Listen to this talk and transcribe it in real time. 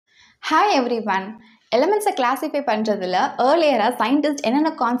Hi everyone. Elements classify பண்றதுல earlier scientists என்னென்ன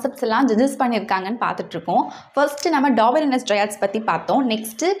concepts எல்லாம் டிஸ்கஸ் பண்ணிருக்காங்கன்னு பார்த்துட்டு இருக்கோம். ஃபர்ஸ்ட் நம்ம Dobereiner Triads பத்தி பார்த்தோம்.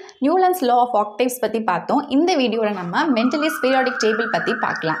 Next Newland's law of Octaves பத்தி பார்த்தோம். இந்த வீடியோல நம்ம Mendeleev periodic table பத்தி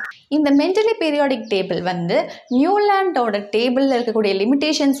பார்க்கலாம். இந்த Mendeleev periodic table வந்து Newlandோட டேபிள்ல இருக்கக்கூடிய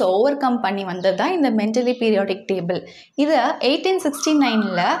லிமிட்டேஷன்ஸ் ஓவர்கம் பண்ணி வந்ததுதான் இந்த Mendeleev periodic table. இது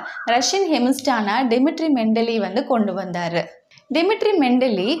 1869ல ரஷ்யன் கெமிஸ்டான Dmitri Mendeleev வந்து கொண்டு வந்தாரு. Dmitri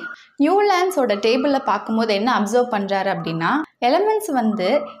Mendeleev நியூலாண்ட்ஸோட டேபிளில் பார்க்கும்போது என்ன அப்சர்வ் பண்ணுறாரு அப்படின்னா எலமெண்ட்ஸ் வந்து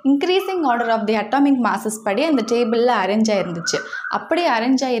increasing order of the atomic masses படி அந்த டேபிளில் அரேஞ்ச் ஆயிருந்துச்சு. அப்படி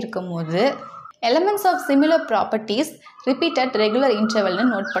அரேஞ்ச் ஆகிருக்கும் போது elements of similar properties repeated regular இன்டர்வல்னு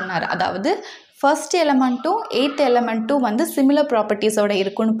note பண்ணார். அதாவது ஃபர்ஸ்ட் எலமெண்ட்டும் எயித் எலமெண்ட்டும் வந்து சிமிலர் ப்ராப்பர்ட்டிஸோட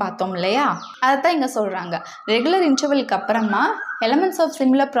இருக்குன்னு பார்த்தோம் இல்லையா, அதை தான் இங்கே சொல்கிறாங்க. ரெகுலர் இன்டர்வலுக்கு அப்புறமா எலமெண்ட்ஸ் ஆஃப்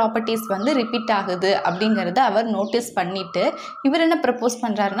சிமிலர் ப்ராப்பர்ட்டிஸ் வந்து ரிப்பீட் ஆகுது அப்படிங்கிறத அவர் நோட்டீஸ் பண்ணிவிட்டு இவர் என்ன ப்ரப்போஸ்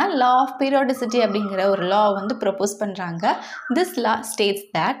பண்ணுறாருன்னா லா ஆஃப் பீரியாடிசிட்டி அப்படிங்கிற ஒரு லா வந்து ப்ரப்போஸ் பண்ணுறாங்க. This law states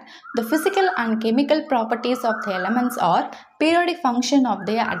that the physical and chemical properties of the elements R periodic function of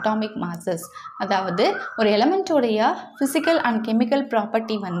the atomic masses. அதாவது ஒரு எலமெண்ட்டோடைய ஃபிசிக்கல் அண்ட் கெமிக்கல்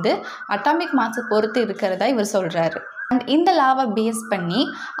ப்ராப்பர்ட்டி வந்து அட்டாமிக் மாஸை பொறுத்து இருக்கிறதா இவர் சொல்கிறாரு. அண்ட் இந்த லாவை பேஸ் பண்ணி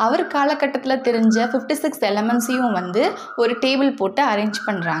அவர் காலகட்டத்தில் தெரிஞ்ச 56 எலமெண்ட்ஸையும் வந்து ஒரு டேபிள் போட்டு அரேஞ்ச்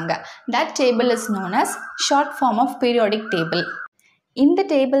பண்ணுறாங்க. That table is known as short form of periodic table. இந்த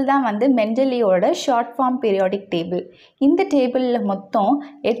டேபிள் தான் வந்து மெண்டலியோட ஷார்ட் ஃபார்ம் பீரியாடிக் டேபிள். இந்த டேபிளில் மொத்தம்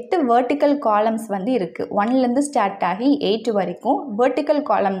 8 வெர்டிக்கல் காலம்ஸ் வந்து இருக்குது. 1லேருந்து ஸ்டார்ட் ஆகி 8 வரைக்கும். வெர்டிக்கல்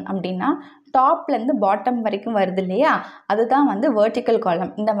காலம் அப்படின்னா டாப்லேருந்து பாட்டம் வரைக்கும் வருது இல்லையா, அதுதான் வந்து வெர்டிக்கல்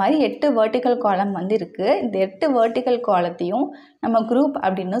காலம். இந்த மாதிரி 8 வெர்டிக்கல் காலம் வந்து இருக்குது. இந்த 8 வெர்டிக்கல் காலத்தையும் நம்ம குரூப்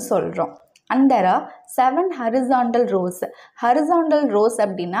அப்படின்னு சொல்கிறோம். And there are 7 horizontal rows. horizontal rows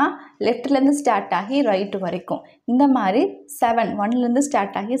அப்படின்னா லெஃப்ட்லேருந்து ஸ்டார்ட் ஆகி ரைட் வரைக்கும். இந்த மாதிரி 1லேருந்து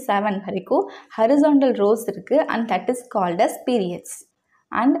ஸ்டார்ட் ஆகி 7 வரைக்கும் horizontal rows இருக்குது. And that is called as periods.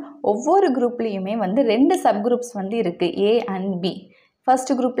 And ஒவ்வொரு குரூப்லேயுமே வந்து 2 சப்குரூப்ஸ் வந்து இருக்குது, ஏ அண்ட் பி.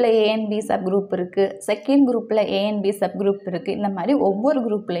 ஃபர்ஸ்ட் குரூப்பில் ஏஎன்பி சப் குரூப் இருக்குது, செகண்ட் குரூப்பில் ஏஎன்பி சப் குரூப் இருக்குது. இந்த மாதிரி ஒவ்வொரு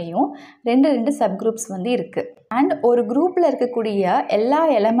குரூப்லேயும் 2 சப் குரூப்ஸ் வந்து இருக்குது. அண்ட் ஒரு குரூப்பில் இருக்கக்கூடிய எல்லா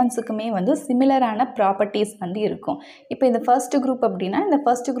எலமெண்ட்ஸுக்குமே வந்து சிமிலரான ப்ராப்பர்ட்டிஸ் வந்து இருக்கும். இப்போ இந்த ஃபர்ஸ்ட் குரூப் அப்படின்னா இந்த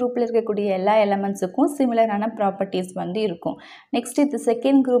ஃபர்ஸ்ட் குரூப்பில் இருக்கக்கூடிய எல்லா எலமெண்ட்ஸுக்கும் சிமிலரான ப்ராப்பர்ட்டிஸ் வந்து இருக்கும். நெக்ஸ்ட் இது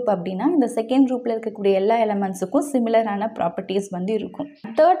செகண்ட் குரூப் அப்படின்னா இந்த செகண்ட் குரூப்பில் இருக்கக்கூடிய எல்லா எலமெண்ட்ஸுக்கும் சிமிலரான ப்ராப்பர்ட்டிஸ் வந்து இருக்கும்.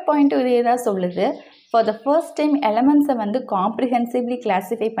 தேர்ட் பாயிண்ட் இதே தான் சொல்லுது. ஃபார் த ஃபர்ஸ்ட் டைம் எலமெண்ட்ஸை வந்து காம்ப்ரிஹென்சிவ்லி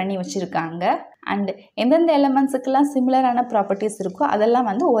கிளாஸிஃபை பண்ணி வச்சுருக்காங்க. அண்ட் எந்தெந்த எலமெண்ட்ஸுக்கெல்லாம் சிமிலரான ப்ராப்பர்ட்டிஸ் இருக்கோ அதெல்லாம்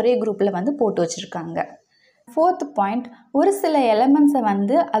வந்து ஒரே குரூப்பில் வந்து போட்டு வச்சுருக்காங்க. ஃபோர்த் பாயிண்ட், ஒரு சில எலமெண்ட்ஸை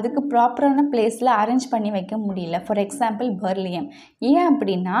வந்து அதுக்கு ப்ராப்பரான பிளேஸில் அரேஞ்ச் பண்ணி வைக்க முடியல. For example beryllium. ஏன்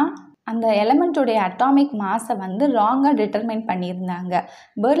அப்படின்னா அந்த எலமெண்ட்டோடைய அட்டாமிக் மாஸை வந்து ராங்காக டிட்டர்மைன் பண்ணியிருந்தாங்க.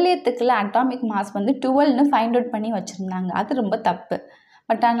 பெர்லியத்துக்குள்ள அட்டாமிக் மாஸ் வந்து 12ன்னு ஃபைண்ட் அவுட் பண்ணி வச்சுருந்தாங்க. அது ரொம்ப தப்பு.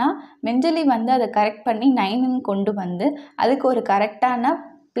 பட் ஆனால் மெண்டலி வந்து அதை கரெக்ட் பண்ணி 9ன்னு கொண்டு வந்து அதுக்கு ஒரு கரெக்டான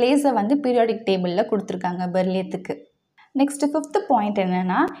பிளேஸை வந்து பீரியாடிக் டேபிளில் கொடுத்துருக்காங்க பெர்லியத்துக்கு. நெக்ஸ்ட் ஃபிஃப்த் பாயிண்ட்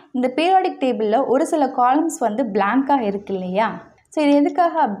என்னென்னா இந்த பீரியாடிக் டேபிளில் ஒரு சில காலம்ஸ் வந்து பிளாங்காக இருக்கு இல்லையா. ஸோ இது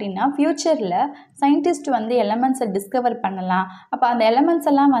எதுக்காக அப்படின்னா ஃப்யூச்சரில் சயின்டிஸ்ட் வந்து எலமெண்ட்ஸை டிஸ்கவர் பண்ணலாம். அப்போ அந்த எலமெண்ட்ஸ்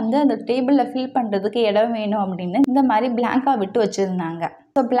எல்லாம் வந்து அந்த டேபிளில் ஃபில் பண்ணுறதுக்கு இடம் வேணும் அப்படின்னு இந்த மாதிரி பிளாங்காக விட்டு வச்சுருந்தாங்க.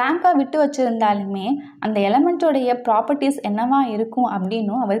 ஸோ பிளாங்காக விட்டு வச்சுருந்தாலுமே அந்த எலமெண்ட்டோடைய ப்ராப்பர்ட்டிஸ் என்னவா இருக்கும்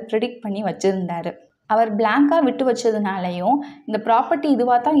அப்படின்னும் அவர் ப்ரிடிக்ட் பண்ணி வச்சுருந்தார். அவர் பிளாங்காக விட்டு வச்சதுனாலையும் இந்த ப்ராப்பர்ட்டி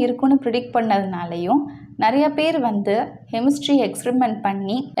இதுவாக தான் இருக்குன்னு ப்ரிடிக்ட் பண்ணதுனாலையும் நிறைய பேர் வந்து கெமிஸ்ட்ரி எக்ஸ்பெரிமெண்ட்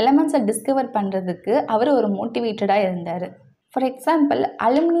பண்ணி எலமெண்ட்ஸை டிஸ்கவர் பண்ணுறதுக்கு அவர் ஒரு மோட்டிவேட்டடாக இருந்தார். For example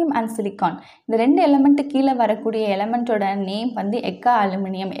aluminium and silicon, இந்த 2 எலமெண்ட்டு கீழே வரக்கூடிய எலமெண்ட்டோட நேம் வந்து எக்கா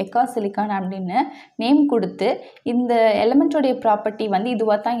அலுமினியம், எக்கா சிலிக்கான் அப்படின்னு நேம் கொடுத்து இந்த எலமெண்ட்டோடைய ப்ராப்பர்ட்டி வந்து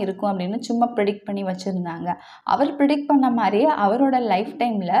இதுவாக தான் இருக்கும் அப்படின்னு சும்மா ப்ரிடிக்ட் பண்ணி வச்சுருந்தாங்க. அவர் ப்ரிடிக்ட் பண்ண மாதிரியே அவரோட லைஃப்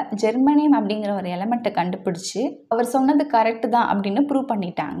டைமில் ஜெர்மனியம் அப்படிங்கிற ஒரு எலமெண்ட்டை கண்டுபிடிச்சி அவர் சொன்னது கரெக்டு தான் அப்படின்னு ப்ரூவ்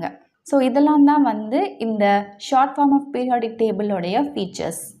பண்ணிட்டாங்க. ஸோ இதெல்லாம் தான் வந்து இந்த short form of periodic டேபிளோடைய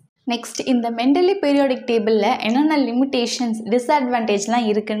features. Next இந்த மெண்டலி பீரியாடிக் டேபிளில் என்னென்ன லிமிட்டேஷன்ஸ் டிஸ்அட்வான்டேஜ்லாம்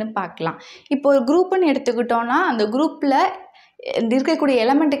இருக்குதுன்னு பார்க்கலாம். இப்போ ஒரு குரூப்புன்னு எடுத்துக்கிட்டோன்னா அந்த குரூப்பில் இருக்கக்கூடிய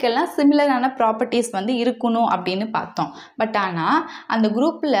எலமெண்ட்டுக்கெல்லாம் சிமிலரான ப்ராப்பர்ட்டிஸ் வந்து இருக்கணும் அப்படின்னு பார்த்தோம். பட் ஆனால் அந்த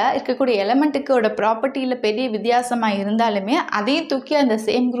குரூப்பில் இருக்கக்கூடிய எலமெண்ட்டுக்கோட ப்ராப்பர்ட்டியில் பெரிய வித்தியாசமாக இருந்தாலுமே அதையும் தூக்கி அந்த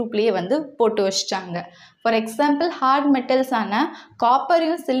சேம் குரூப்லேயே வந்து போட்டு வச்சிட்டாங்க. ஃபார் எக்ஸாம்பிள் ஹார்ட் மெட்டல்ஸான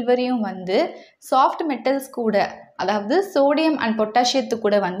காப்பரையும் சில்வரையும் வந்து சாஃப்ட் மெட்டல்ஸ் கூட அதாவது சோடியம் அண்ட் பொட்டாசியத்து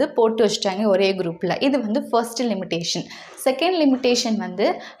கூட வந்து போட்டு வச்சுட்டாங்க ஒரே குரூப்பில். இது வந்து ஃபர்ஸ்ட் லிமிட்டேஷன். செகண்ட் லிமிட்டேஷன் வந்து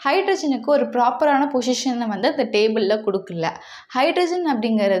ஹைட்ரஜனுக்கு ஒரு ப்ராப்பரான பொசிஷனை வந்து அந்த டேபிளில் கொடுக்கல. ஹைட்ரஜன்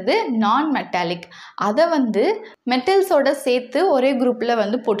அப்படிங்கிறது நான் மெட்டாலிக், அதை வந்து மெட்டல்ஸோட சேர்த்து ஒரே குரூப்பில்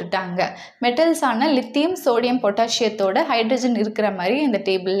வந்து போட்டுட்டாங்க. மெட்டல்ஸான லித்தியம், சோடியம், பொட்டாசியத்தோட ஹைட்ரஜன் இருக்கிற மாதிரி இந்த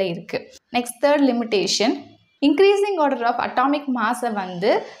டேபிளில் இருக்குது. Next third limitation, increasing order of atomic மாஸை வந்து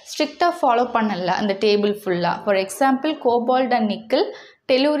ஸ்ட்ரிக்டாக ஃபாலோ பண்ணல அந்த டேபிள் ஃபுல்லாக. For example cobalt and nickel,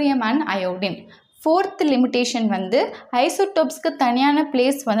 tellurium and iodine. Fourth limitation வந்து ஐசோடோப்ஸ்க்கு தனியான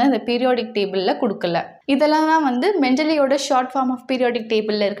பிளேஸ் வந்து அந்த பீரியாடிக் டேபிளில் கொடுக்கல. இதெல்லாம் தான் வந்து மெண்டலியோட ஷார்ட் ஃபார்ம் ஆஃப் பீரியாடிக்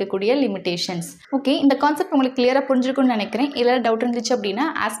டேபிளில் இருக்கக்கூடிய லிமிட்டேஷன்ஸ். ஓகே, இந்த கான்செப்ட் உங்களுக்கு கிளியராக புரிஞ்சிருக்கும்னு நினைக்கிறேன். இல்லை டவுட் இருந்துச்சு அப்படின்னா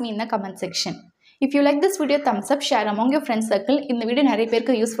ask me in the comment section. If you like this video, thumbs up, share among your friends circle. இந்த வீடியோ நிறைய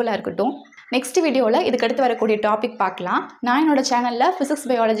பேருக்கு யூஸ்ஃபுல்லாக இருக்கட்டும். நெக்ஸ்ட் வீடியோவில் இதுக்கடுத்து வரக்கூடிய டாபிக் பார்க்கலாம். நான் என்னோட சேனலில் ஃபிசிக்ஸ்,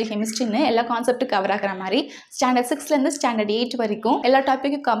 பயாலஜி, கெமிஸ்ட்ரின்னு எல்லா கான்செப்ட்டும் கவர் ஆகிற மாதிரி ஸ்டாண்டர்ட் 6லேருந்து ஸ்டாண்டர்ட் 8 வரைக்கும் எல்லா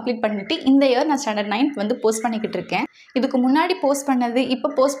டாப்பிக்கும் கம்ப்ளீட் பண்ணிவிட்டு இந்த இயர் நான் ஸ்டாண்டர்ட் 9 வந்து போஸ்ட் பண்ணிக்கிட்டு இருக்கேன். இதுக்கு முன்னாடி போஸ்ட் பண்ணது,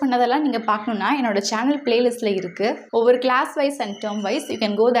 இப்போ போஸ்ட் பண்ணதெல்லாம் நீங்கள் பார்க்கணுன்னா என்னோட சேனல் பிளேலிஸ்ட்டில் இருக்குது. ஒவ்வொரு class wise and term wise you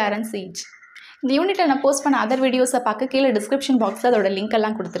can go there and see it. இந்த யூனிட்டில் நான் போஸ்ட் பண்ண அதர் வீடியோஸை பார்க்க கீழே டிஸ்கிரிப்ஷன் பாக்ஸில் அதோட லிங்க்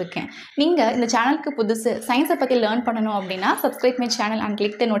எல்லாம் கொடுத்துருக்கேன். நீங்கள் இந்த சேனலுக்கு புதுசு சயின்ஸை பற்றி லேர்ன் பண்ணணும் அப்படின்னா subscribe my channel and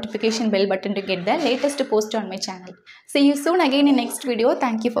click the notification bell button to get the latest post on my channel. See you soon again in next video.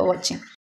 Thank you for watching.